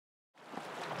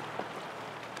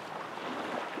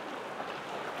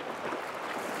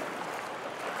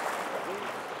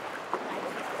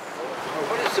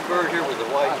bird here with the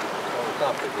white on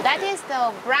top of it. That is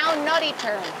the brown noddy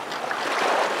tern.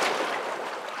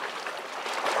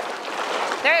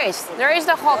 There is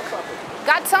the hook.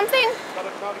 Got something?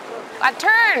 A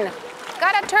tern.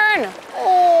 Got a tern.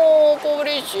 Oh,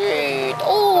 pobrecito.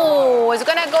 Oh, it's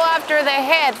gonna go after the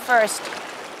head first.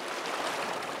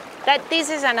 This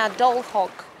is an adult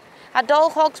hawk.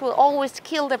 Adult hawks will always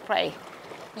kill the prey.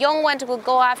 Young ones will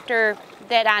go after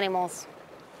dead animals.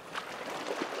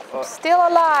 Still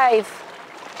alive.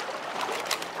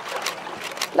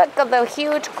 Look at the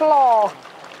huge claw.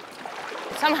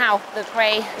 Somehow the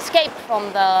prey escaped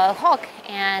from the hawk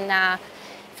and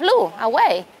flew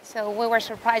away. So we were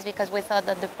surprised because we thought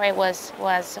that the prey was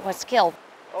killed.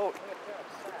 Oh,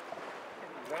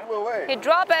 flew away. He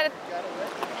dropped it.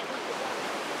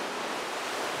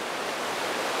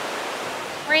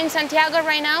 We're in Santiago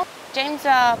right now, James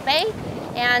Bay,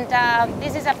 and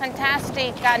this is a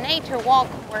fantastic nature walk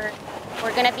where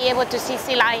we're going to be able to see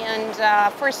sea lions,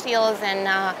 fur seals, and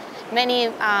many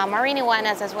marine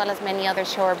iguanas, as well as many other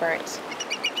shorebirds.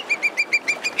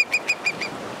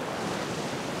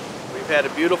 We've had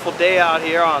a beautiful day out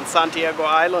here on Santiago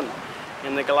Island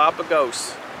in the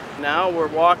Galápagos. Now we're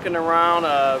walking around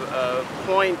a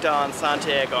point on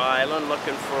Santiago Island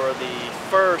looking for the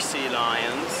fur sea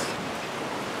lions.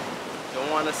 Don't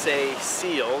want to say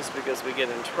seals because we get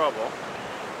in trouble.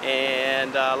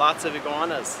 And lots of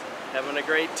iguanas. Having a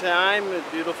great time, a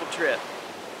beautiful trip.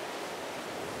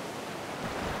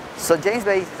 So James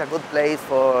Bay is a good place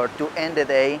to end the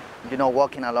day, you know,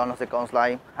 walking along the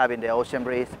coastline, having the ocean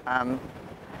breeze.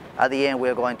 At the end,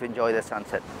 we're going to enjoy the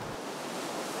sunset.